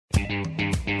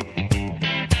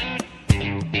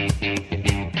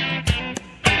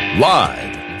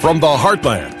Live from the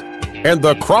heartland and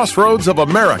the crossroads of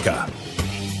America,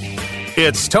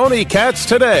 it's Tony Katz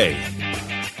Today.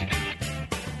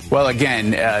 Well,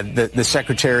 again, the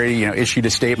secretary, issued a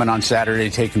statement on Saturday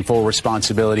taking full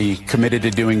responsibility, committed to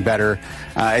doing better.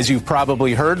 As you've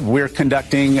probably heard, we're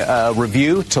conducting a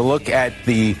review to look at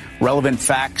the relevant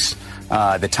facts,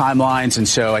 the timelines. And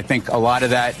so I think a lot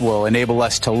of that will enable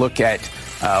us to look at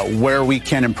where we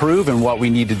can improve and what we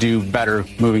need to do better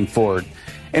moving forward.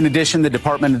 In addition, the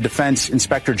Department of Defense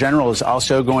Inspector General is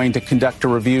also going to conduct a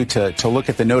review to look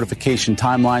at the notification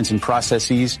timelines and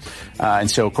processes. And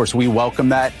so, of course, we welcome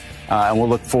that, and we'll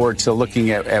look forward to looking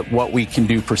at what we can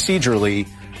do procedurally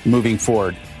moving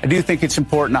forward. I do think it's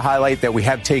important to highlight that we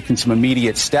have taken some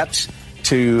immediate steps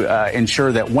to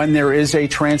ensure that when there is a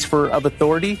transfer of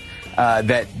authority,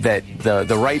 that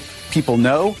the right people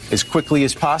know as quickly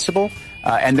as possible.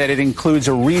 And that it includes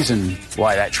a reason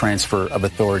why that transfer of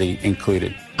authority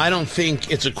included. I don't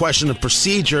think it's a question of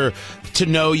procedure to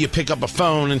know you pick up a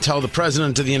phone and tell the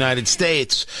President of the United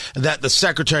States that the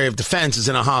Secretary of Defense is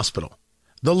in a hospital.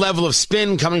 The level of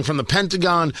spin coming from the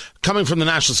Pentagon, coming from the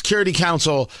National Security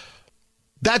Council,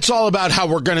 that's all about how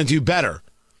we're going to do better.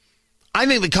 I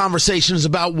think the conversation is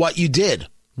about what you did,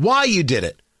 why you did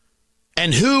it.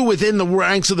 And who within the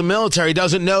ranks of the military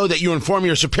doesn't know that you inform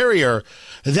your superior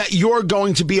that you're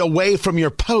going to be away from your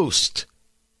post?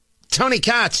 Tony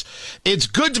Katz, it's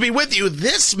good to be with you.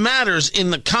 This matters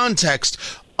in the context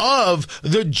of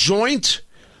the joint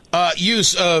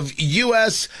use of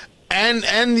U.S. and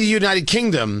the United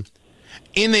Kingdom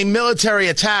in a military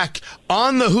attack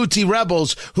on the Houthi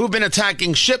rebels who've been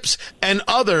attacking ships and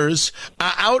others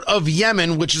out of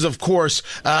Yemen, which is, of course,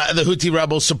 the Houthi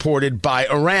rebels supported by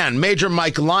Iran. Major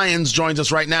Mike Lyons joins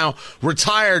us right now,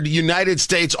 retired United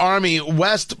States Army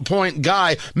West Point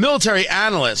guy, military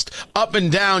analyst, up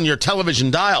and down your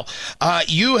television dial.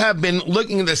 You have been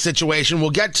looking at this situation. We'll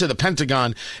get to the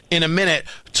Pentagon in a minute.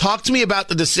 Talk to me about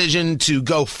the decision to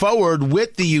go forward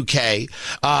with the UK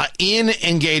in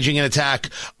engaging an attack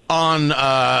on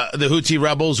the Houthi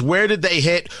rebels. Where did they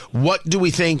hit? What do we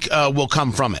think will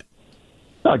come from it?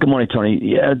 Good morning, Tony.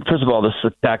 Yeah, first of all, this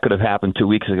attack could have happened 2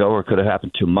 weeks ago or it could have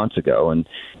happened 2 months ago. And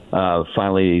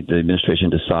finally, the administration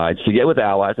decides to get with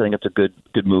allies. I think it's a good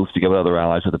move to get with other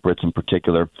allies, with the Brits in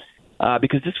particular,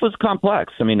 because this was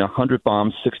complex. I mean, 100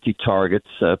 bombs, 60 targets,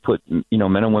 put men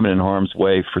and women in harm's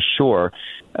way for sure,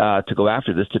 to go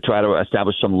after this, to try to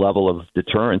establish some level of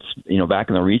deterrence, back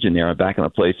in the region there, back in a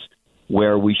place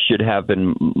where we should have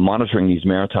been monitoring these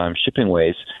maritime shipping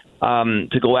ways,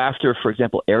 to go after, for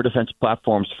example, air defense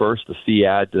platforms first, the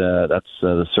FIAD, that's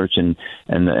the search and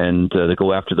to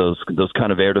go after those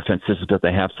kind of air defense systems that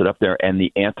they have set up there, and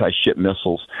the anti-ship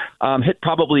missiles. Hit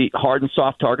probably hard and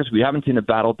soft targets. We haven't seen a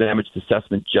battle damage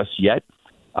assessment just yet,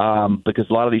 because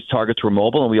a lot of these targets were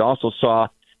mobile, and we also saw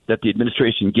that the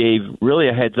administration gave really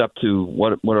a heads up to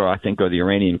what I think are the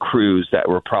Iranian crews that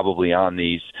were probably on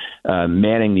these,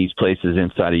 manning these places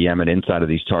inside of Yemen, inside of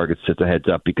these targets, it's a heads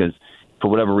up, because for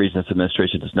whatever reason, this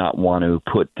administration does not want to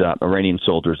put Iranian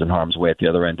soldiers in harm's way at the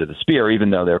other end of the spear, even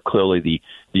though they're clearly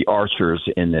the archers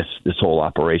in this whole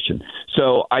operation.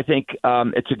 So I think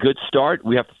it's a good start.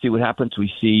 We have to see what happens.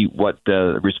 We see what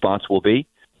the response will be.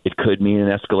 It could mean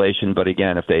an escalation, but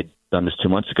again, if they'd done this 2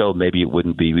 months ago, maybe we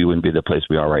wouldn't be the place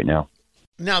we are right now.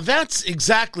 Now, that's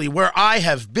exactly where I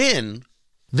have been,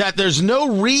 that there's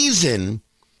no reason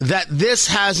that this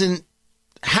hasn't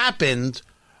happened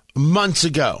months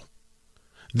ago.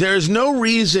 There's no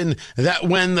reason that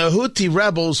when the Houthi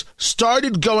rebels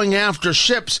started going after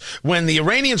ships, when the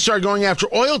Iranians started going after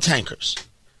oil tankers,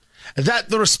 that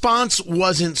the response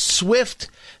wasn't swift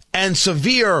and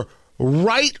severe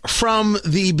right from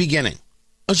the beginning.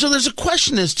 And so there's a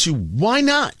question as to why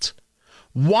not?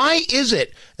 Why is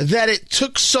it that it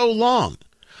took so long?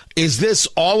 Is this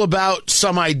all about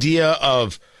some idea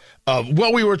of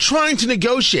we were trying to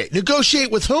negotiate?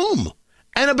 Negotiate with whom?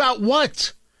 And about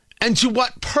what? And to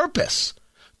what purpose?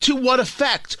 To what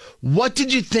effect? What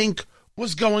did you think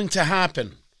was going to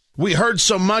happen? We heard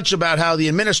so much about how the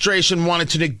administration wanted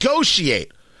to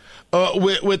negotiate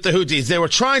with the Houthis. They were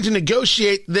trying to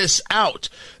negotiate this out.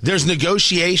 There's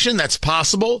negotiation that's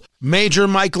possible, Major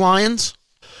Mike Lyons,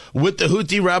 with the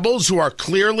Houthi rebels who are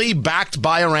clearly backed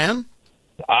by Iran?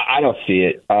 I don't see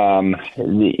it. The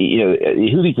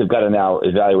Houthis have got to now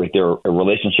evaluate their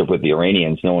relationship with the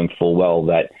Iranians, knowing full well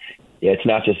that Yeah, it's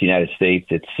not just the United States.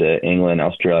 It's England,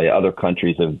 Australia, other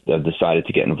countries have decided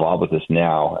to get involved with this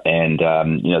now. And,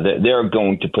 they're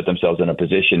going to put themselves in a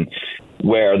position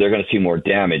where they're going to see more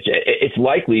damage. It's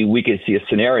likely we could see a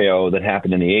scenario that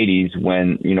happened in the 80s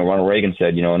when, Ronald Reagan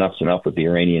said, enough's enough with the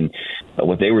Iranian,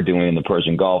 what they were doing in the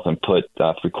Persian Gulf, and put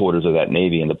 3/4 of that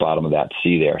Navy in the bottom of that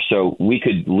sea there. So we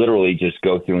could literally just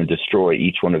go through and destroy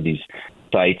each one of these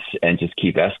sites and just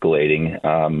keep escalating.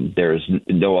 There's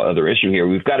no other issue here.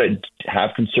 We've got to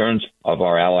have concerns of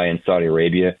our ally in Saudi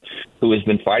Arabia, who has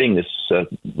been fighting this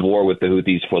war with the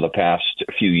Houthis for the past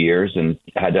few years and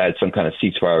had some kind of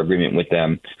ceasefire agreement with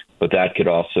them. But that could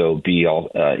also be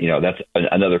that's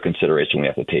another consideration we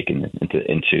have to take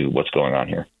into what's going on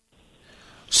here.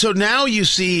 So now you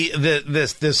see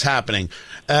this happening.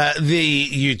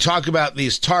 You talk about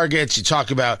these targets.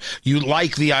 You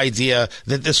like the idea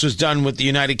that this was done with the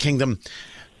United Kingdom.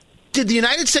 Did the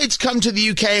United States come to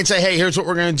the UK and say, hey, here's what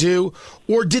we're going to do?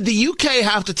 Or did the UK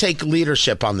have to take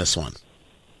leadership on this one?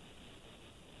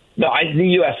 No, the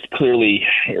U.S. clearly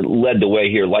led the way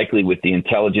here, likely with the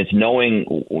intelligence, knowing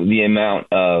the amount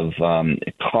of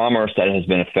commerce that has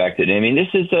been affected. I mean, this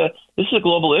is a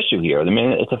global issue here. I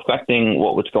mean, it's affecting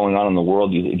what's going on in the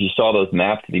world. If you saw those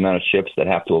maps, the amount of ships that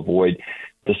have to avoid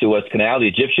the Suez Canal, the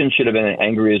Egyptians should have been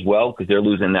angry as well because they're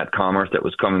losing that commerce that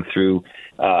was coming through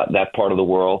that part of the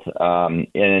world.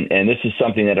 And this is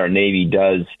something that our Navy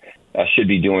should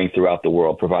be doing throughout the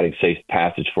world, providing safe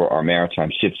passage for our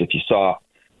maritime ships. If you saw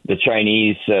the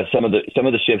Chinese, some of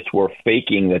the ships were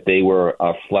faking that they were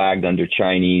flagged under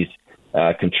Chinese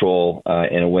control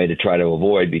in a way to try to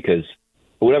avoid, because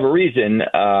for whatever reason,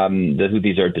 the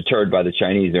Houthis are deterred by the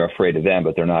Chinese. They're afraid of them,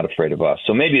 but they're not afraid of us.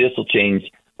 So maybe this will change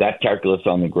that calculus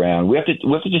on the ground. We have to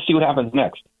just see what happens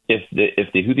next. If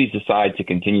the Houthis decide to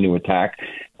continue to attack,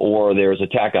 or there's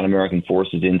attack on American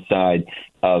forces inside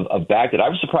of Baghdad. I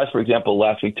was surprised, for example,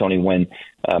 last week, Tony, when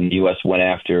the U.S. went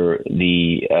after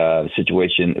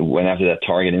went after that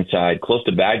target inside, close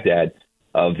to Baghdad,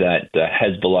 of that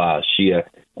Hezbollah Shia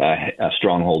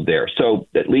stronghold there. So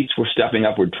at least we're stepping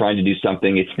up. We're trying to do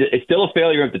something. It's still a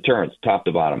failure of deterrence, top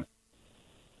to bottom.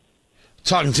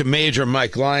 Talking to Major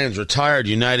Mike Lyons, retired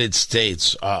United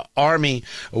States Army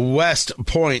West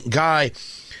Point guy.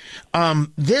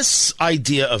 This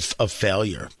idea of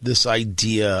failure, this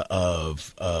idea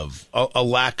of a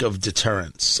lack of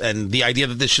deterrence, and the idea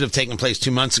that this should have taken place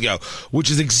 2 months ago, which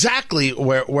is exactly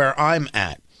where I'm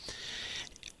at.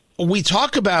 We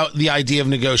talk about the idea of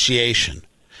negotiation.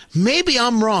 Maybe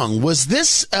I'm wrong. Was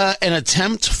this an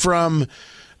attempt from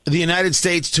the United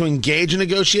States to engage in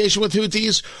negotiation with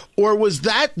Houthis, or was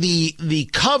that the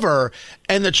cover?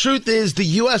 And the truth is the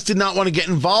U.S. did not want to get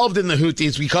involved in the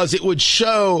Houthis because it would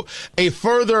show a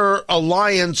further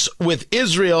alliance with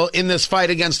Israel in this fight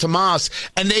against Hamas,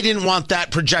 and they didn't want that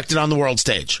projected on the world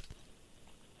stage.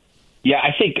 Yeah,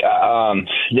 I think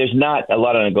there's not a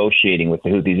lot of negotiating with the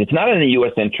Houthis. It's not in the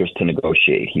U.S. interest to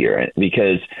negotiate here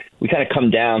because we kind of come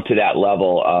down to that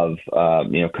level of,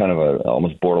 kind of a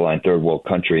almost borderline third world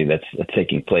country that's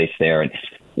taking place there. And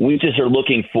we just are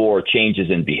looking for changes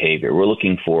in behavior. We're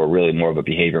looking for really more of a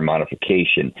behavior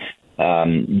modification.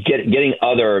 Getting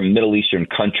other Middle Eastern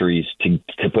countries to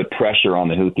put pressure on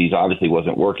the Houthis obviously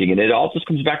wasn't working. And it all just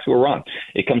comes back to Iran.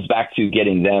 It comes back to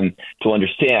getting them to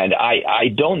understand. I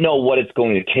don't know what it's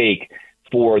going to take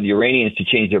for the Iranians to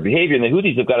change their behavior. And the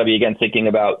Houthis have got to be, again, thinking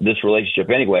about this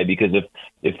relationship anyway, because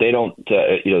if they don't,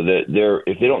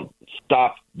 if they don't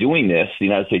stop doing this, the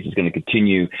United States is going to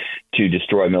continue to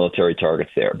destroy military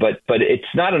targets there. But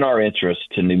it's not in our interest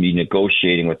to be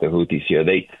negotiating with the Houthis here.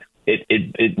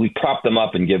 We prop them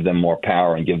up and give them more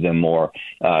power and give them more,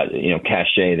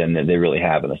 cachet than they really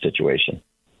have in the situation.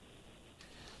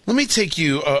 Let me take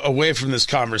you away from this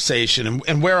conversation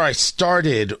and where I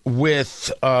started with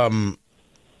the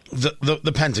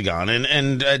Pentagon.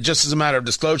 And just as a matter of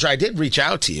disclosure, I did reach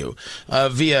out to you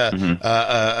via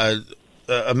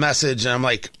a message, and I'm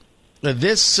like,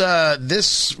 this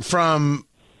from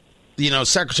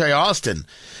Secretary Austin.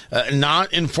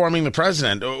 Not informing the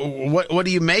president. What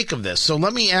do you make of this? So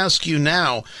let me ask you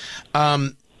now,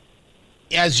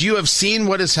 as you have seen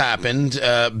what has happened,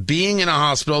 being in a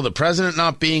hospital, the president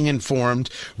not being informed,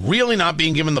 really not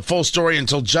being given the full story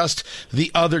until just the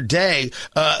other day,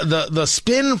 the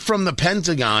spin from the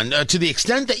Pentagon, to the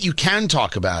extent that you can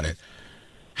talk about it,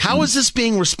 how is this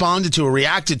being responded to or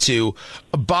reacted to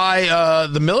by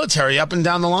the military up and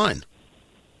down the line?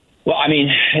 Well, I mean,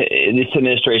 this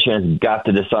administration has got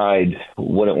to decide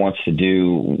what it wants to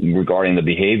do regarding the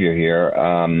behavior here.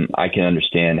 I can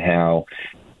understand how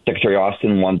Secretary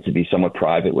Austin wanted to be somewhat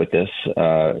private with this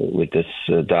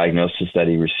diagnosis that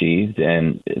he received,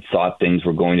 and thought things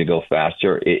were going to go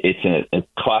faster. It's a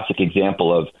classic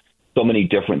example of so many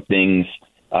different things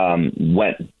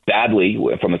went badly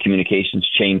from a communications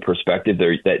chain perspective.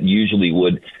 That usually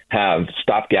would have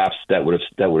stopgaps that would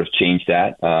have changed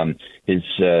that. His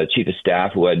chief of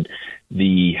staff, who had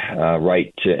the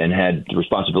right to, and had the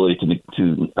responsibility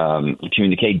to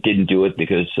communicate, didn't do it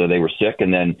because they were sick,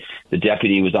 and then the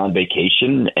deputy was on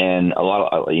vacation, and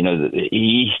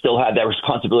he still had that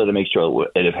responsibility to make sure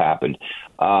it had happened.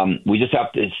 We just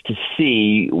have to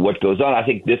see what goes on. I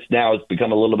think this now has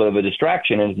become a little bit of a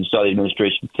distraction, and you saw the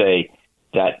administration say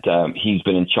that he's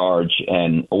been in charge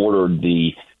and ordered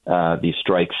the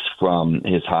strikes from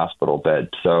his hospital bed.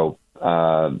 So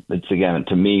it's, again,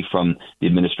 to me, from the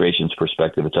administration's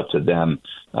perspective, it's up to them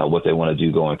what they want to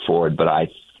do going forward. But I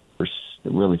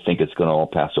really think it's going to all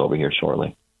pass over here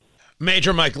shortly.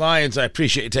 Major Mike Lyons, I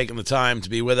appreciate you taking the time to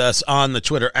be with us on the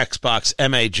Twitter X box,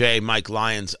 MAJ Mike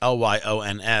Lyons,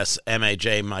 LYONS,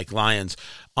 MAJ Mike Lyons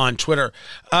on Twitter.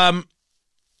 I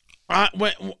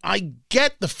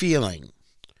get the feeling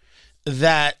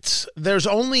that there's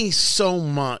only so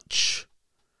much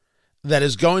that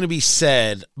is going to be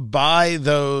said by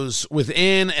those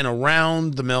within and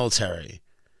around the military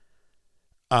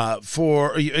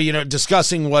for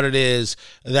discussing what it is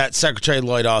that Secretary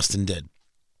Lloyd Austin did.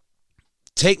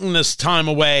 Taking this time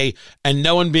away and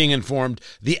no one being informed,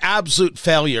 the absolute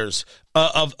failures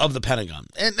of the Pentagon.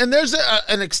 And there's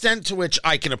an extent to which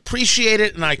I can appreciate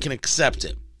it and I can accept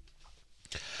it.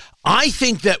 I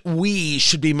think that we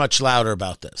should be much louder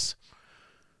about this.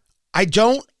 I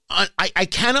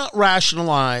cannot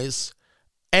rationalize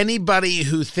anybody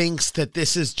who thinks that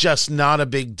this is just not a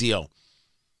big deal.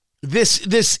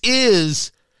 This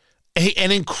is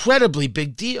an incredibly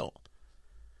big deal,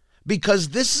 because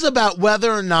this is about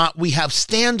whether or not we have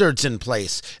standards in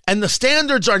place, and the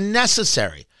standards are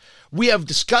necessary. We have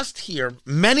discussed here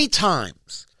many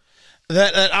times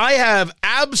that I have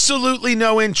absolutely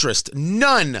no interest,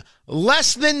 none,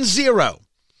 less than zero.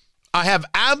 I have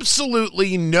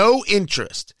absolutely no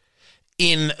interest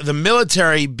in the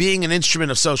military being an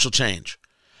instrument of social change.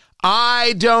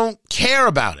 I don't care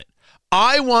about it.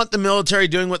 I want the military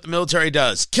doing what the military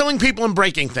does, killing people and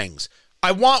breaking things.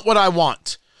 I want what I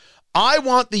want. I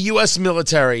want the U.S.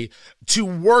 military to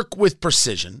work with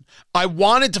precision. I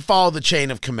want it to follow the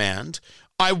chain of command.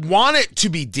 I want it to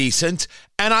be decent,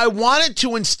 and I want it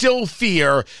to instill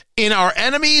fear in our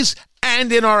enemies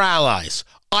and in our allies.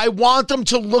 I want them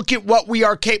to look at what we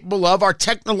are capable of, our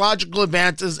technological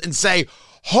advances, and say,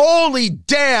 holy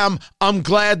damn, I'm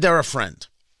glad they're a friend.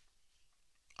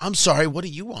 I'm sorry, what do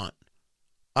you want?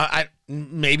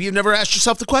 Maybe you've never asked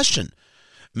yourself the question.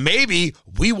 Maybe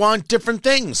we want different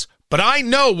things, but I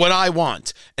know what I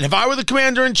want. And if I were the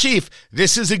commander-in-chief,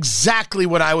 this is exactly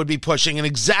what I would be pushing and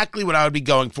exactly what I would be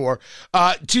going for,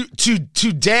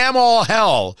 to damn all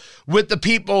hell with the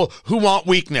people who want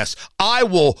weakness. I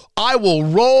will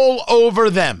roll over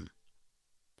them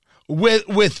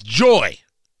with joy,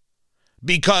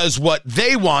 because what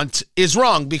they want is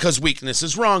wrong, because weakness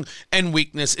is wrong, and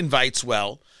weakness invites,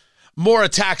 more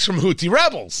attacks from Houthi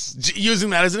rebels, using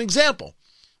that as an example.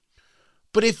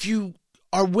 But if you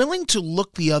are willing to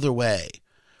look the other way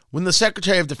when the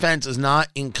Secretary of Defense is not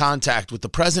in contact with the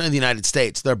President of the United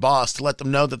States, their boss, to let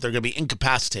them know that they're going to be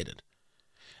incapacitated,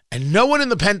 and no one in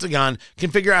the Pentagon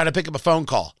can figure out how to pick up a phone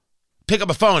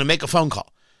and make a phone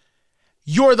call,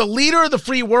 you're the leader of the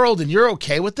free world and you're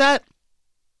okay with that?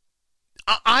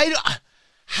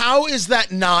 How is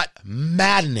that not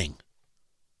maddening?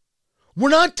 We're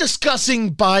not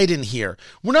discussing Biden here.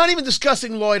 We're not even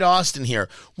discussing Lloyd Austin here.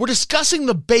 We're discussing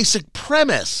the basic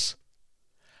premise.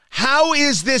 How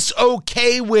is this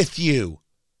okay with you?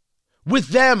 With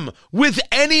them? With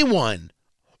anyone?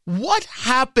 What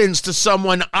happens to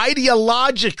someone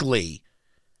ideologically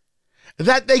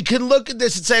that they can look at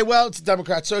this and say, well, it's a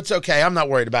Democrat, so it's okay. I'm not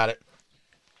worried about it.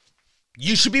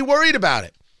 You should be worried about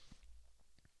it.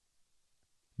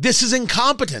 This is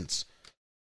incompetence.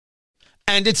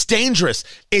 And it's dangerous.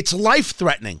 It's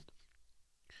life-threatening.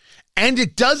 And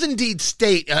it does indeed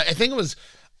state, I think it was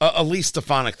Elise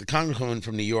Stefanik, the congresswoman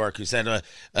from New York, who said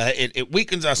it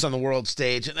weakens us on the world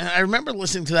stage. And I remember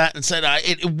listening to that and said,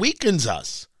 it weakens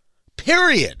us,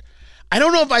 period. I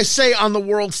don't know if I say on the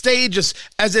world stage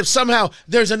as if somehow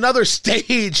there's another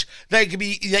stage that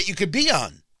you could be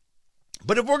on.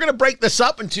 But if we're going to break this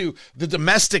up into the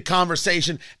domestic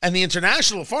conversation and the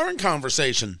international foreign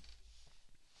conversation,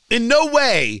 in no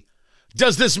way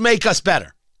does this make us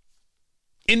better.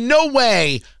 In no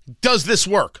way does this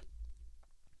work.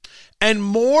 And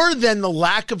more than the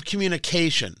lack of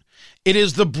communication, it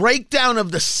is the breakdown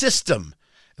of the system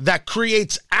that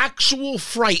creates actual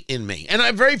fright in me.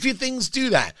 And very few things do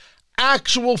that.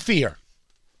 Actual fear.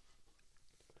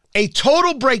 A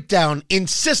total breakdown in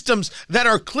systems that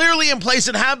are clearly in place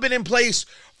and have been in place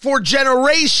for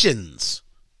generations.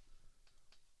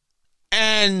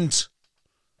 And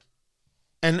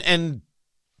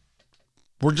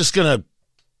we're just going to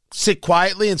sit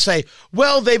quietly and say,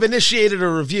 well, they've initiated a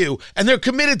review and they're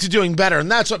committed to doing better, and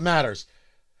that's what matters.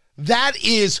 That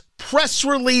is press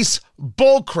release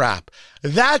bullcrap.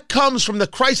 That comes from the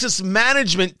crisis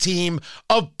management team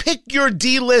of pick your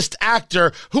D-list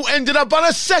actor who ended up on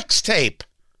a sex tape.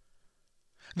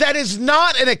 That is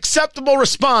not an acceptable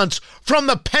response from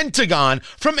the Pentagon,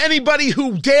 from anybody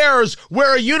who dares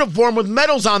wear a uniform with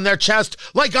medals on their chest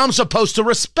like I'm supposed to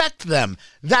respect them.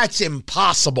 That's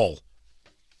impossible.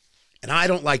 And I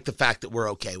don't like the fact that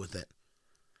we're okay with it.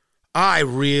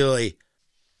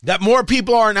 That more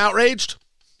people aren't outraged,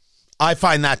 I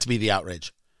find that to be the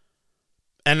outrage.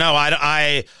 And no,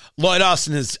 Lloyd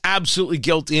Austin is absolutely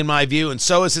guilty in my view, and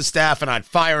so is his staff, and I'd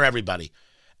fire everybody.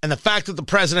 And the fact that the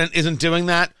president isn't doing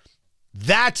that,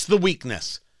 that's the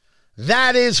weakness.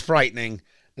 That is frightening.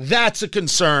 That's a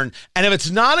concern. And if it's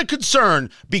not a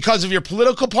concern because of your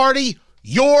political party,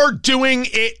 you're doing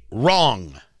it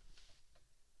wrong.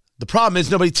 The problem is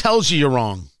nobody tells you you're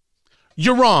wrong.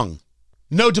 You're wrong.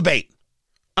 No debate.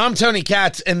 I'm Tony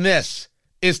Katz, and this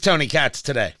is Tony Katz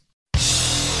Today.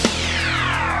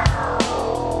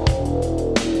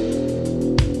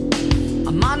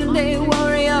 A Monday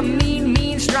warrior,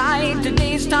 mean stride.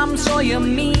 Today's Tom Sawyer,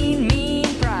 mean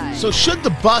pride. So should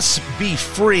the bus be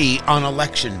free on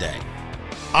Election Day?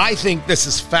 I think this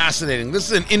is fascinating. This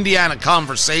is an Indiana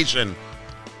conversation.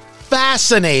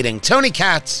 Fascinating. Tony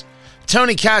Katz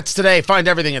Today. Find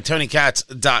everything at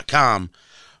TonyKatz.com.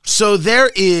 So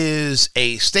there is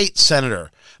a state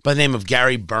senator by the name of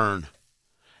Gary Byrne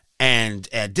and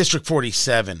at District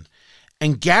 47.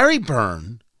 And Gary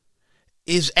Byrne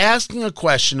is asking a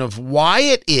question of why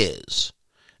it is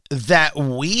that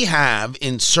we have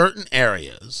in certain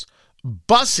areas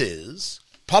buses,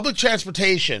 public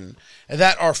transportation,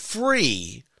 that are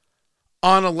free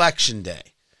on Election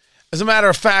Day. As a matter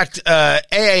of fact,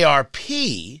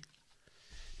 AARP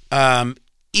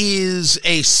is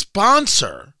a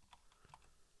sponsor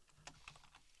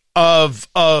of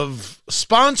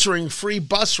sponsoring free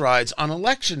bus rides on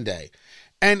Election Day.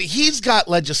 And he's got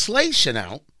legislation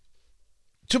out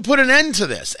to put an end to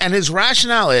this. And his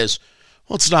rationale is,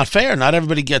 well, it's not fair. Not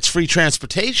everybody gets free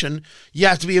transportation. You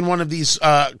have to be in one of these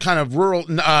kind of rural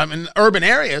and urban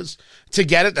areas to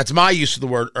get it. That's my use of the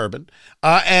word urban.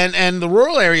 And the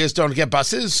rural areas don't get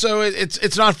buses, so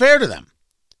it's not fair to them.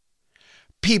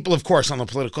 People, of course, on the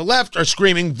political left are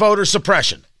screaming voter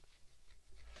suppression.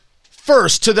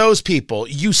 First, to those people,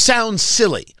 you sound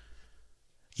silly.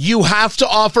 You have to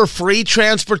offer free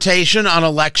transportation on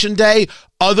Election Day,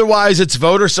 otherwise it's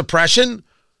voter suppression?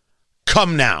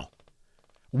 Come now.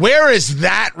 Where is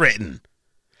that written?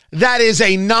 That is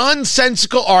a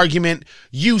nonsensical argument.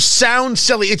 You sound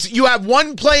silly. You have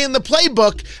one play in the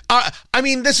playbook.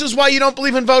 This is why you don't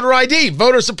believe in voter ID,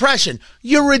 voter suppression.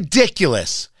 You're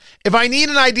ridiculous. If I need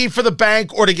an ID for the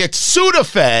bank or to get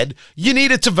Sudafed, you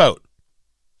need it to vote.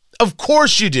 Of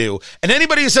course you do. And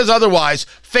anybody who says otherwise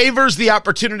favors the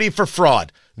opportunity for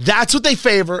fraud. That's what they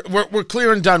favor. We're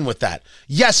clear and done with that.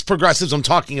 Yes, progressives, I'm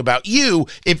talking about you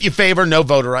if you favor no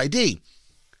voter ID.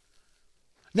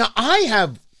 Now,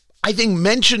 I think,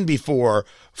 mentioned before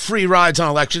free rides on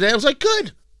Election Day. I was like,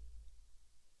 good.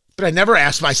 But I never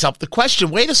asked myself the question,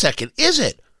 wait a second, is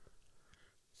it?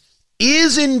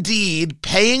 Is indeed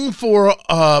paying for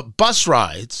bus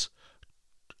rides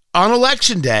on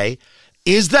Election Day,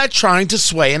 is that trying to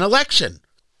sway an election?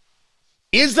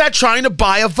 Is that trying to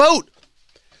buy a vote?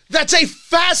 That's a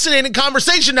fascinating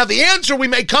conversation. Now, the answer we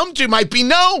may come to might be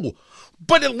no,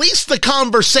 but at least the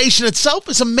conversation itself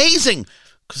is amazing,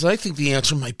 because I think the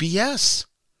answer might be yes.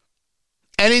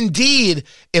 And indeed,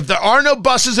 if there are no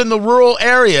buses in the rural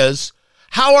areas,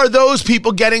 how are those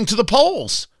people getting to the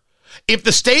polls? If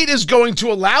the state is going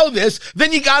to allow this,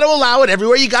 then you got to allow it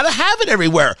everywhere. You got to have it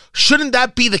everywhere. Shouldn't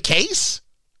that be the case?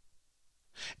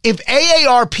 If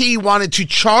AARP wanted to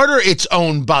charter its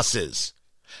own buses,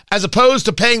 as opposed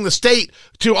to paying the state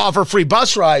to offer free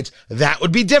bus rides, that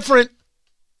would be different.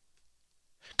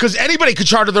 Because anybody could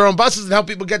charter their own buses and help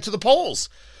people get to the polls.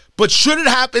 But should it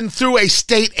happen through a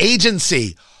state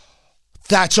agency?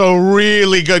 That's a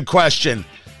really good question.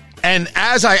 And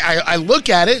as I look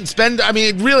at it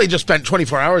and really just spent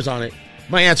 24 hours on it,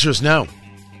 my answer is no.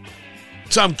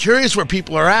 So I'm curious where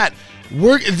people are at.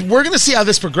 We're going to see how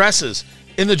this progresses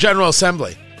in the General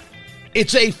Assembly.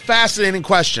 It's a fascinating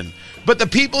question. But the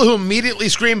people who immediately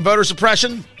scream voter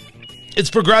suppression, it's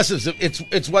progressives.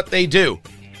 It's what they do.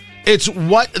 It's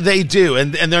what they do,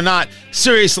 and they're not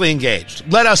seriously engaged.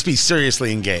 Let us be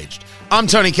seriously engaged. I'm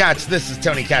Tony Katz. This is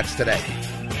Tony Katz Today.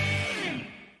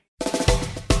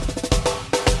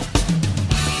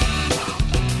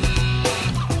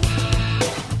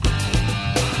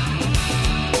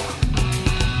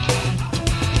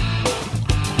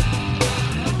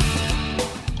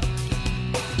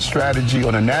 Strategy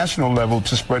on a national level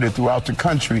to spread it throughout the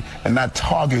country and not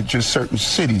target just certain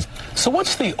cities. So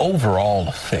what's the overall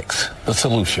fix, the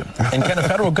solution? And can the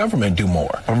federal government do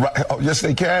more? Right. Oh, yes,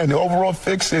 they can. The overall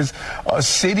fix is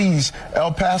cities,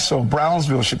 El Paso,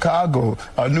 Brownsville, Chicago,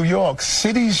 New York.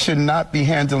 Cities should not be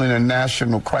handling a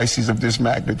national crisis of this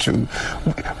magnitude.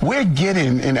 We're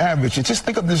getting, in average, and just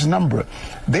think of this number.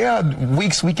 There are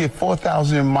weeks we get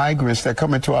 4,000 migrants that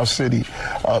come into our city.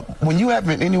 When you have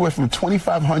anywhere from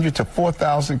 2,500 to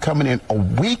 4,000 coming in a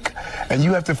week, and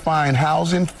you have to find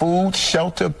housing, food,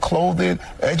 shelter, clothing,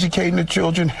 educating the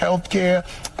children, health care,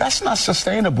 that's not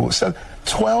sustainable. It's a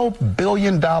 $12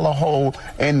 billion hole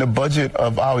in the budget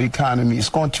of our economy. It's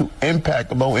going to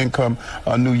impact low-income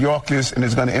New Yorkers, and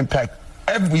it's going to impact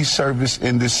every service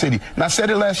in this city. And I said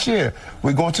it last year,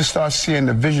 we're going to start seeing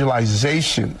the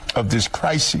visualization of this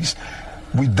crisis.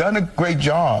 We've done a great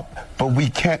job, but we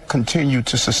can't continue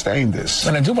to sustain this.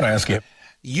 And I do want to ask you.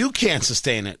 You can't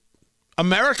sustain it.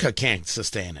 America can't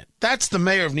sustain it. That's the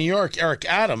mayor of New York, Eric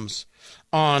Adams,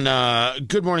 on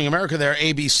Good Morning America there,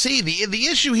 ABC. The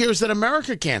issue here is that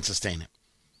America can't sustain it.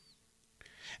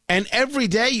 And every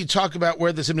day you talk about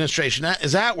where this administration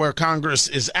is at, where Congress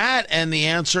is at, and the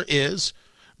answer is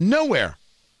nowhere.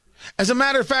 As a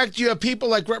matter of fact, you have people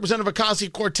like Representative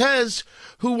Ocasio-Cortez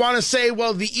who want to say,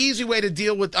 well, the easy way to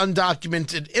deal with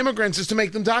undocumented immigrants is to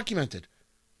make them documented.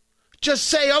 Just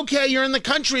say, okay, you're in the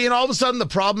country, and all of a sudden the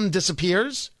problem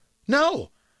disappears?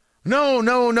 No,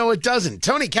 it doesn't.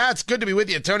 Tony Katz, good to be with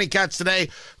you. Tony Katz Today.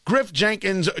 Griff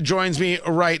Jenkins joins me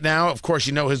right now. Of course,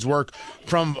 you know his work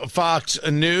from Fox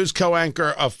News, co-anchor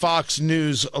of Fox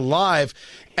News Live,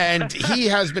 and he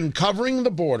has been covering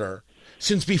the border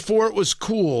since before it was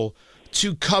cool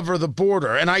to cover the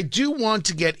border. And I do want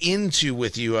to get into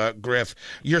with you, Griff,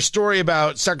 your story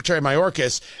about Secretary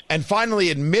Mayorkas and finally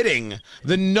admitting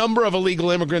the number of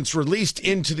illegal immigrants released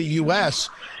into the U.S.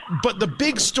 But the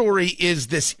big story is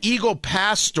this Eagle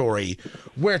Pass story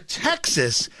where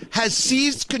Texas has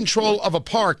seized control of a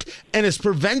park and is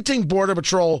preventing Border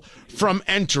Patrol from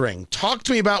entering. Talk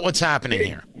to me about what's happening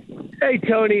here. Hey,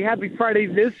 Tony, happy Friday.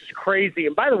 This is crazy.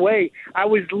 And by the way, I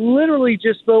was literally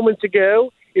just moments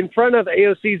ago in front of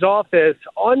AOC's office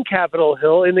on Capitol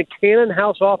Hill in the Cannon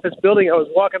House office building. I was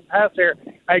walking past there.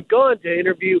 I'd gone to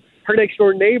interview her next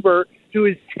door neighbor, who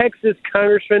is Texas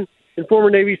Congressman and former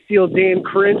Navy SEAL Dan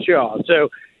Crenshaw. So,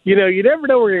 you never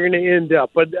know where you're going to end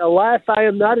up. But alas, I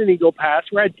am not in Eagle Pass,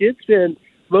 where I did spend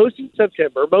most of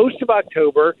September, most of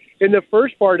October, and the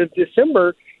first part of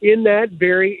December in that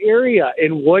very area.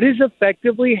 And what has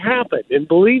effectively happened, and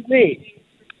believe me,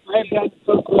 I've had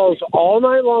phone calls all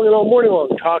night long and all morning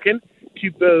long talking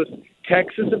to both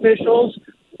Texas officials,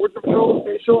 Border Patrol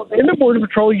officials, and the Border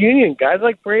Patrol Union, guys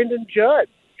like Brandon Judd,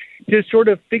 to sort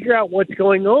of figure out what's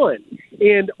going on.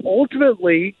 And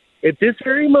ultimately, at this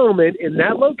very moment, in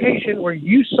that location where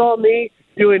you saw me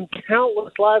doing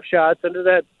countless live shots under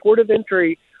that port of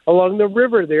entry along the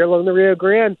river there, along the Rio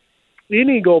Grande in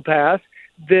Eagle Pass,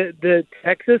 the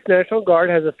Texas National Guard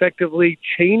has effectively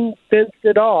chain fenced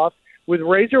it off with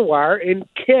razor wire and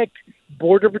kicked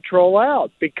Border Patrol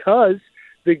out because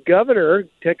the governor,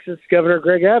 Texas Governor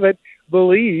Greg Abbott,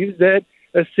 believes that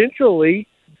essentially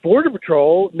Border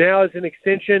Patrol now is an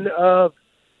extension of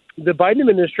the Biden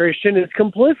administration is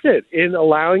complicit in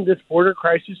allowing this border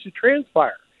crisis to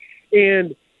transpire.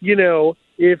 And,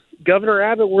 if Governor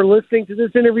Abbott were listening to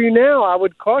this interview now, I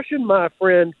would caution my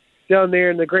friend down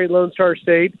there in the great Lone Star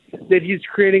State that he's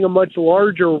creating a much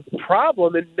larger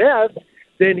problem and mess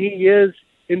than he is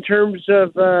in terms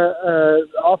of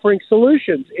offering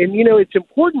solutions. And, it's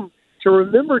important to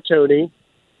remember, Tony,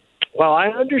 while I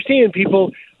understand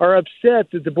people are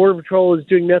upset that the Border Patrol is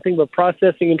doing nothing but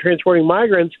processing and transporting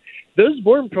migrants, those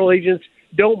Border Patrol agents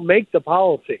don't make the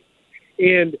policy.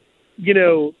 And,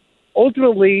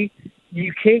 ultimately,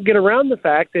 you can't get around the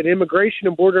fact that immigration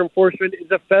and border enforcement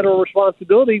is a federal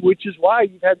responsibility, which is why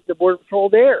you've had the Border Patrol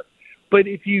there. But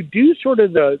if you do sort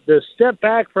of the step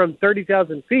back from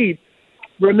 30,000 feet,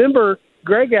 remember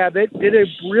Greg Abbott did a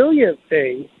brilliant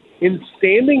thing in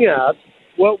standing up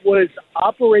what was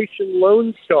Operation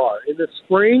Lone Star in the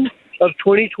spring of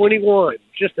 2021,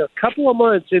 just a couple of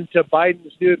months into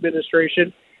Biden's new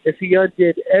administration, as he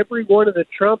undid every one of the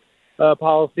Trump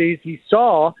policies, he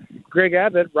saw, Greg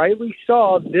Abbott rightly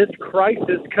saw this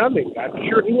crisis coming. I'm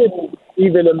sure he didn't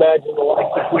even imagine the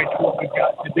likes of which what we've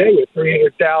got today with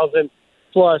 300,000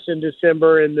 plus in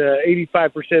December and the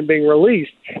 85% being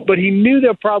released. But he knew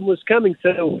the problem was coming.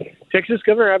 So Texas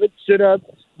Governor Abbott stood up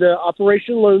the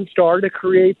Operation Lone Star to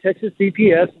create Texas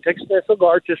DPS and Texas National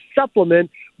Guard to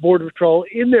supplement Border Patrol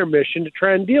in their mission to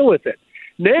try and deal with it.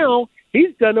 Now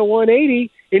he's done a 180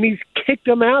 and he's kicked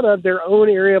them out of their own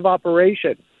area of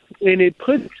operation. And it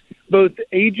puts both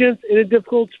agents in a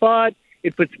difficult spot.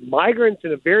 It puts migrants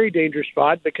in a very dangerous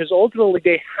spot because ultimately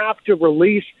they have to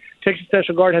release, Texas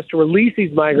National Guard has to release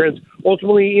these migrants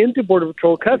ultimately into Border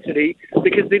Patrol custody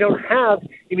because they don't have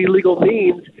any legal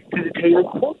means to detain and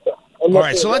court them. All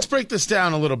right, so let's break this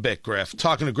down a little bit, Griff.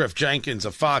 Talking to Griff Jenkins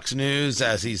of Fox News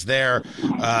as he's there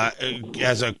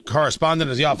as a correspondent,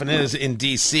 as he often is in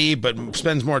D.C., but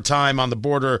spends more time on the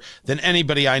border than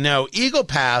anybody I know. Eagle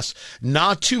Pass,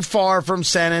 not too far from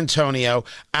San Antonio,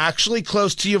 actually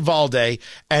close to Uvalde,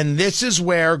 and this is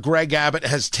where Greg Abbott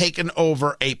has taken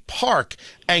over a park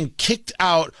and kicked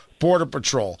out Border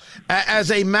Patrol.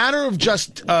 As a matter of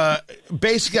just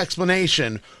basic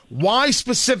explanation, why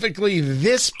specifically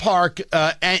this park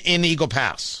in Eagle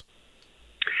Pass?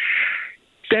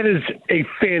 That is a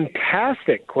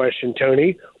fantastic question,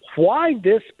 Tony. Why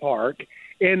this park,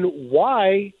 and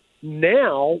why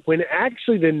now when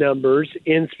actually the numbers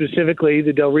in specifically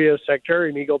the Del Rio sector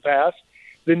in Eagle Pass,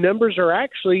 the numbers are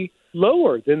actually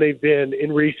lower than they've been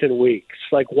in recent weeks?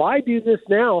 Like, why do this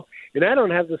now? And I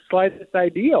don't have the slightest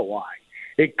idea why.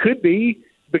 It could be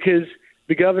because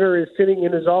the governor is sitting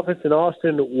in his office in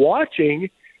Austin watching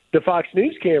the Fox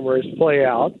News cameras play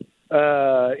out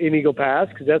in Eagle Pass,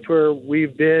 because that's where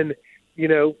we've been,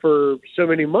 for so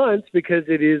many months, because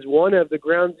it is one of the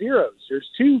ground zeros. There's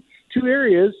two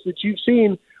areas that you've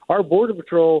seen our Border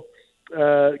Patrol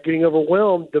getting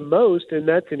overwhelmed the most, and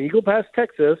that's in Eagle Pass,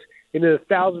 Texas, and then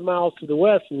 1,000 miles to the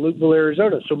west in Lukeville,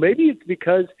 Arizona. So maybe it's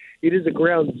because it is a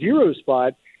ground zero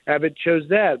spot, Abbott chose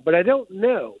that. But I don't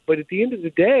know. But at the end of the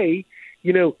day,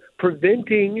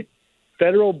 preventing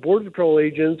federal Border Patrol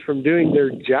agents from doing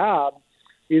their job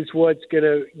is what's going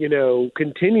to,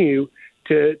 continue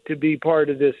to be part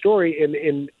of this story.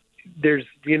 And there's,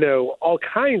 all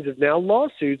kinds of now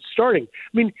lawsuits starting.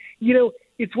 I mean,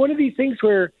 it's one of these things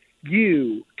where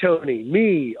you, Tony,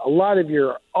 me, a lot of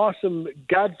your awesome,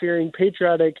 God-fearing,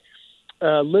 patriotic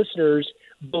listeners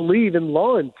believe in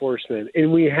law enforcement.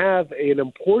 And we have an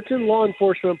important law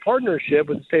enforcement partnership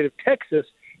with the state of Texas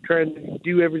trying to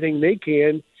do everything they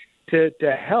can to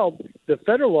help the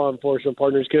federal law enforcement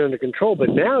partners get under control. But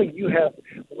now you have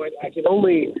what I can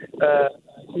only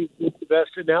think the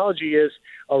best analogy is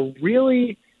a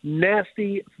really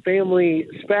nasty family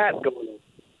spat going on.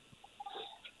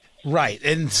 Right,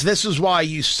 and this is why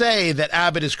you say that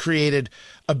Abbott has created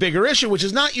a bigger issue, which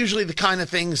is not usually the kind of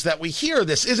things that we hear.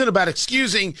 This isn't about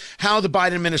excusing how the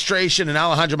Biden administration and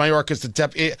Alejandro Mayorkas,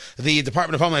 the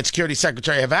Department of Homeland Security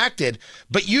Secretary, have acted,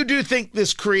 but you do think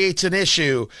this creates an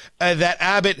issue that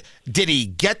Abbott, did he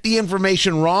get the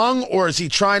information wrong, or is he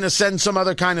trying to send some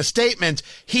other kind of statement?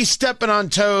 He's stepping on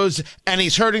toes, and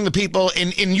he's hurting the people,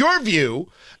 in your view,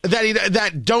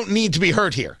 that don't need to be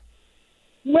hurt here.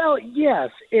 Well, yes,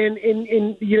 and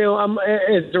I'm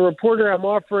as a reporter, I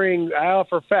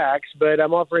offer facts, but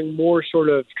I'm offering more sort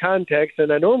of context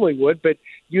than I normally would. But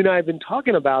you and I have been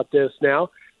talking about this now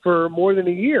for more than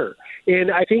a year, and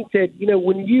I think that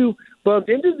when you bumped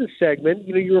into the segment,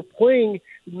 you were playing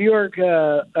New York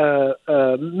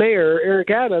Mayor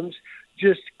Eric Adams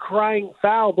just crying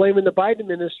foul, blaming the Biden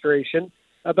administration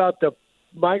about the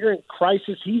migrant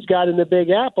crisis he's got in the Big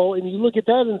Apple, and you look at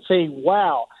that and say,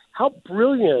 wow. How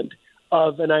brilliant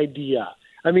of an idea.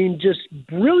 I mean, just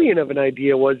brilliant of an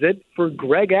idea was it for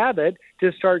Greg Abbott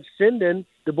to start sending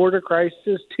the border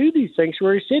crisis to these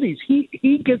sanctuary cities.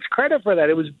 He gets credit for that.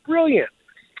 It was brilliant.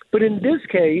 But in this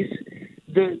case,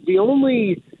 the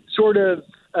only sort of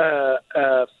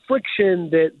friction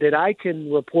that I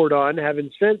can report on,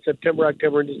 having spent September,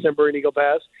 October, and December in Eagle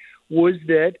Pass, was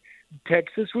that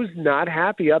Texas was not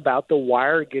happy about the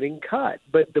wire getting cut.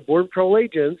 But the Border Patrol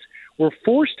agents were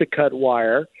forced to cut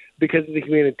wire because of the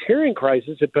humanitarian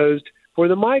crisis it posed for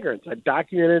the migrants. I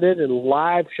documented it in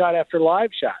live shot after live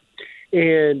shot.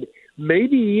 And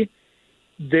maybe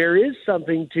there is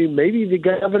something to, maybe the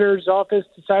governor's office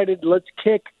decided, let's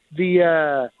kick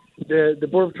the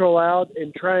Border Patrol out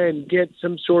and try and get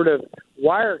some sort of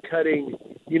wire cutting,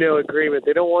 agreement.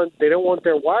 They don't want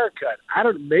their wire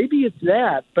cut. Maybe it's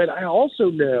that, but I also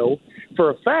know for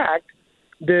a fact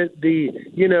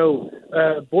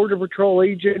the Border Patrol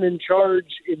agent in charge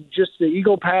in just the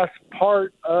Eagle Pass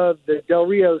part of the Del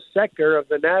Rio sector of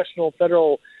the National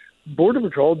Federal Border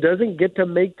Patrol doesn't get to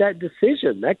make that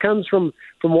decision. That comes from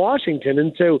Washington.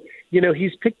 And so,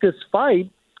 he's picked this fight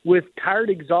with tired,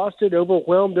 exhausted,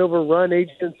 overwhelmed, overrun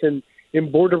agents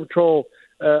in Border Patrol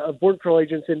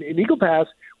agents in Eagle Pass,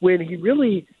 when he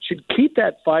really should keep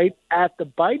that fight at the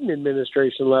Biden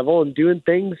administration level and doing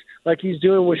things like he's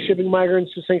doing with shipping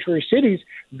migrants to sanctuary cities.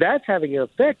 That's having an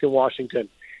effect in Washington,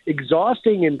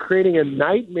 exhausting and creating a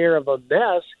nightmare of a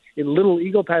mess in Little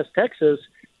Eagle Pass, Texas,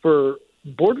 for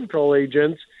Border Patrol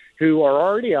agents who are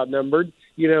already outnumbered.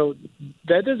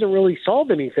 That doesn't really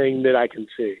solve anything that I can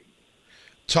see.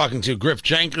 Talking to Griff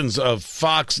Jenkins of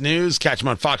Fox News. Catch him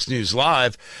on Fox News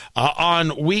Live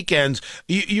on weekends.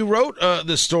 You wrote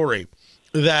the story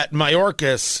that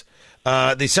Mayorkas,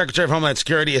 the Secretary of Homeland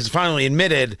Security, has finally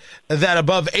admitted that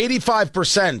above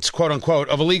 85%, quote unquote,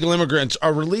 of illegal immigrants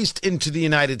are released into the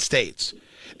United States.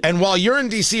 And while you're in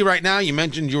D.C. right now, you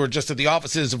mentioned you were just at the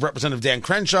offices of Representative Dan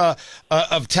Crenshaw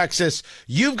of Texas.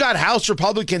 You've got House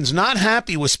Republicans not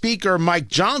happy with Speaker Mike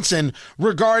Johnson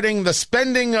regarding the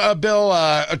spending bill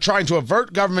trying to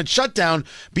avert government shutdown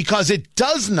because it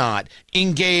does not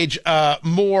engage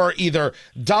more either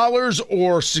dollars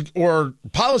or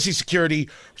policy security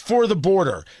for the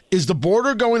border. Is the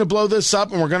border going to blow this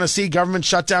up and we're going to see government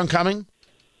shutdown coming?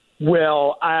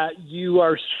 Well, you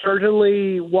are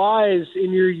certainly wise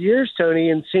in your years, Tony,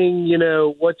 in seeing,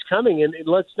 what's coming. And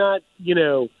let's not,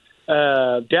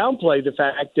 downplay the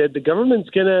fact that the government's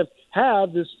going to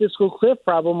have this fiscal cliff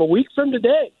problem a week from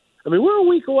today. I mean, we're a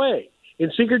week away.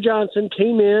 And Speaker Johnson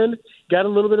came in, got a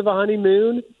little bit of a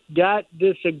honeymoon, got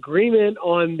this agreement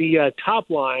on the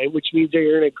top line, which means they're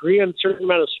going to agree on a certain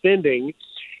amount of spending.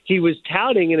 He was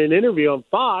touting in an interview on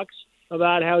Fox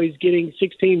about how he's getting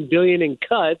 $16 billion in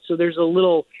cuts, so there's a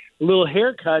little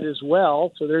haircut as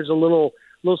well. So there's a little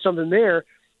something there.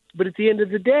 But at the end of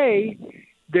the day,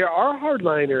 there are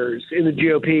hardliners in the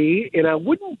GOP, and I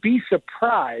wouldn't be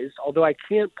surprised, although I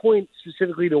can't point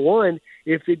specifically to one,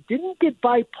 if it didn't get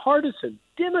bipartisan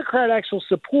Democrat actual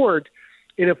support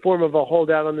in a form of a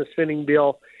holdout on the spending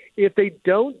bill, if they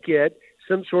don't get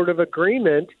some sort of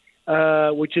agreement.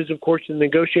 Which is, of course, the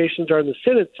negotiations are on the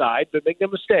Senate side, but make no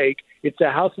mistake, it's the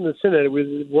House and the Senate.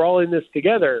 We're all in this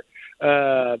together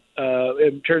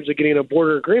in terms of getting a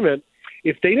border agreement.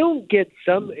 If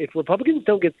Republicans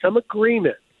don't get some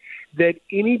agreement that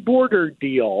any border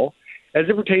deal, as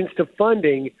it pertains to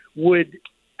funding, would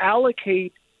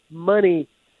allocate money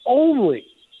only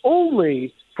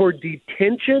for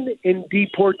detention and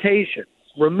deportation,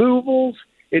 removals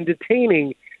and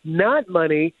detaining, not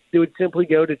money that would simply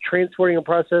go to transporting and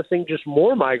processing just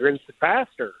more migrants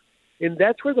faster. And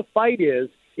that's where the fight is,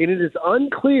 and it is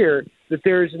unclear that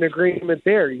there is an agreement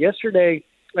there. Yesterday,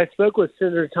 I spoke with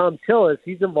Senator Tom Tillis.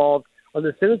 He's involved on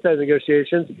the Senate side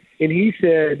negotiations, and he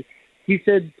said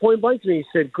point blank to me,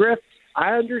 he said, Griff,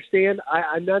 I understand.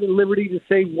 I'm not at liberty to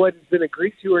say what has been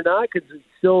agreed to or not because it's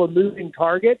still a moving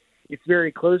target. It's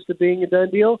very close to being a done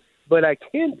deal. But I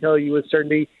can tell you with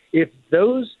certainty, if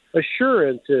those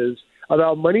assurances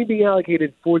about money being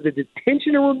allocated for the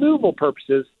detention and removal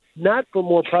purposes, not for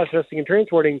more processing and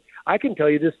transporting, I can tell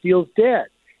you this deal's dead.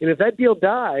 And if that deal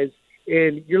dies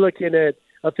and you're looking at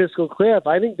a fiscal cliff,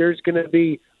 I think there's going to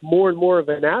be more and more of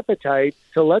an appetite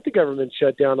to let the government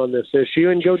shut down on this issue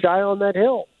and go die on that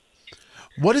hill.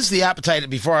 What is the appetite,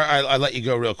 before I let you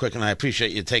go real quick, and I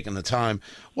appreciate you taking the time,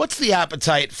 what's the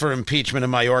appetite for impeachment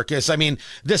of Mayorkas? I mean,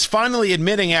 this finally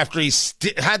admitting after he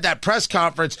had that press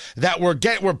conference that we're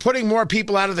putting more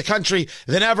people out of the country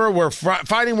than ever, we're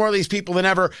finding more of these people than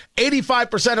ever,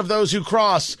 85% of those who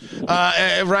cross,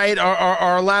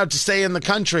 are allowed to stay in the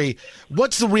country.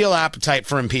 What's the real appetite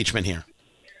for impeachment here?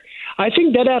 I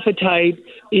think that appetite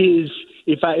is,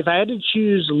 if I had to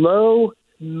choose low,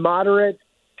 moderate,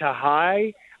 to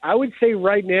high, I would say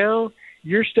right now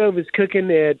your stove is cooking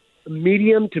at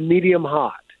medium to medium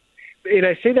hot. And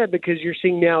I say that because you're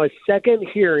seeing now a second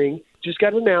hearing, just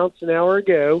got announced an hour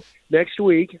ago. Next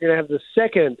week, you're going to have the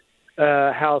second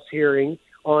House hearing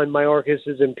on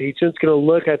Mayorkas' impeachment. It's going to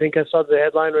look, I think I saw the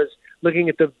headline was looking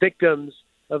at the victims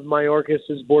of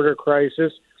Mayorkas' border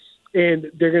crisis,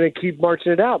 and they're going to keep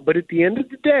marching it out. But at the end of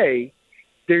the day,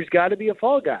 there's got to be a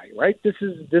fall guy, right? This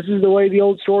is the way the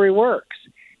old story works.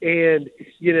 And,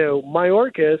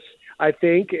 Mayorkas, I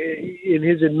think, in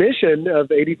his admission of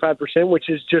 85%, which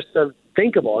is just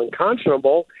unthinkable,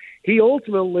 unconscionable, he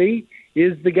ultimately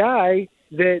is the guy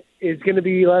that is going to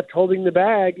be left holding the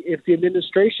bag if the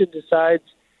administration decides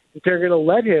that they're going to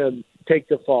let him take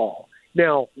the fall.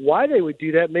 Now, why they would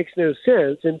do that makes no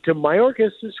sense. And to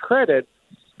Mayorkas' credit,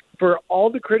 for all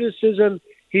the criticism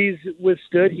he's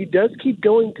withstood, he does keep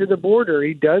going to the border.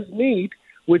 He does meet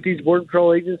with these Border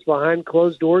Patrol agents behind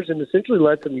closed doors and essentially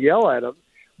lets them yell at him.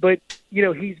 But,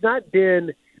 he's not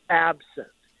been absent.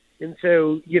 And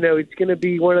so, it's going to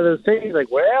be one of those things like,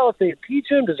 well, if they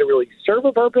impeach him, does it really serve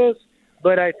a purpose?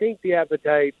 But I think the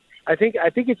appetite, I think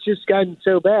it's just gotten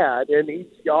so bad, and he's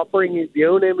offering his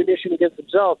own ammunition against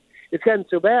himself. It's gotten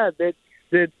so bad that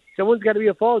someone's got to be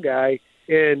a fall guy,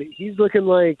 and he's looking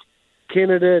like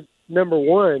candidate number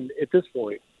one at this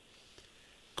point.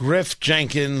 Griff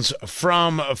Jenkins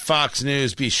from Fox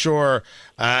News. Be sure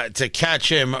to catch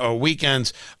him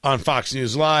weekends on Fox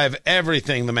News Live.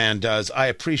 Everything the man does. I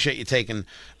appreciate you taking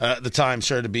the time,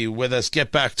 sir, to be with us.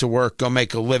 Get back to work. Go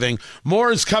make a living.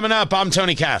 More is coming up. I'm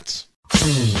Tony Katz.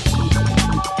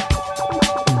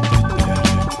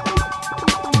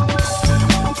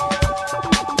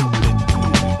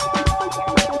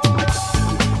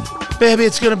 Baby,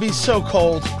 it's going to be so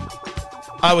cold.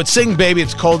 I would sing Baby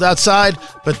It's Cold Outside,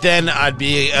 but then I'd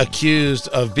be accused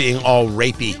of being all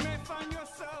rapey.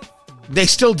 They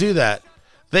still do that.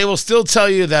 They will still tell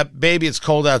you that Baby It's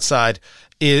Cold Outside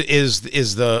is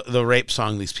the rape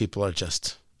song. These people are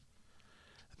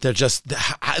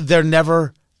they're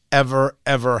never, ever,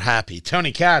 ever happy.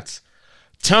 Tony Katz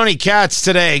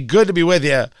today. Good to be with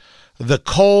you. The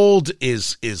cold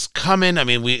is coming. I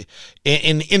mean, we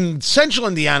in central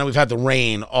Indiana, we've had the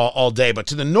rain all day, but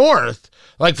to the north,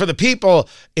 like for the people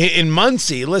in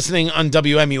Muncie listening on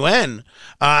WMUN,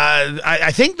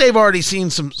 I think they've already seen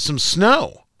some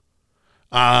snow.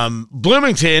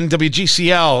 Bloomington,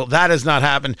 WGCL, that has not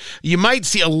happened. You might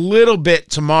see a little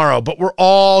bit tomorrow, but we're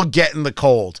all getting the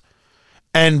cold.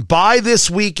 And by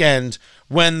this weekend,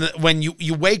 when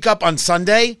you wake up on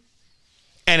Sunday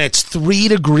and it's 3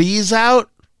 degrees out,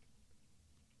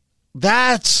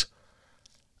 that's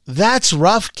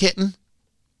rough, kitten.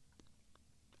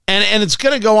 And it's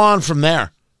going to go on from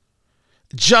there.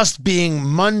 Just being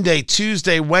Monday,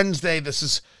 Tuesday, Wednesday, this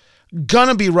is going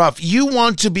to be rough. You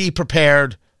want to be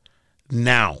prepared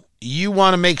now. You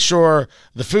want to make sure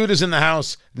the food is in the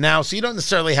house now, so you don't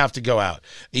necessarily have to go out.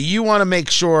 You want to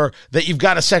make sure that you've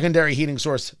got a secondary heating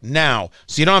source now,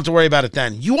 so you don't have to worry about it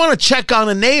then. You want to check on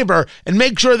a neighbor and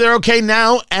make sure they're okay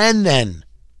now and then.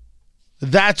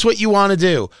 That's what you want to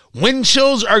do. Wind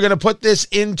chills are going to put this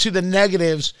into the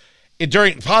negatives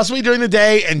possibly during the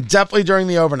day and definitely during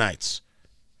the overnights.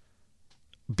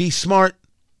 Be smart.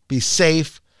 Be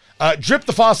safe. Drip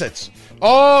the faucets.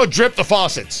 Oh, drip the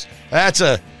faucets. That's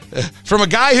from a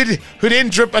guy who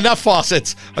didn't drip enough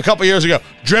faucets a couple years ago.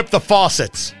 Drip the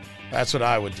faucets. That's what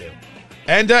I would do.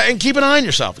 And keep an eye on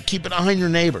yourself. Keep an eye on your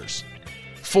neighbors.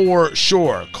 For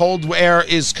sure. Cold air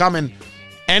is coming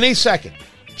any second.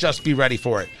 Just be ready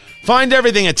for it. Find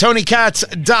everything at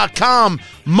TonyKatz.com.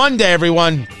 Monday,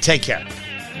 everyone. Take care.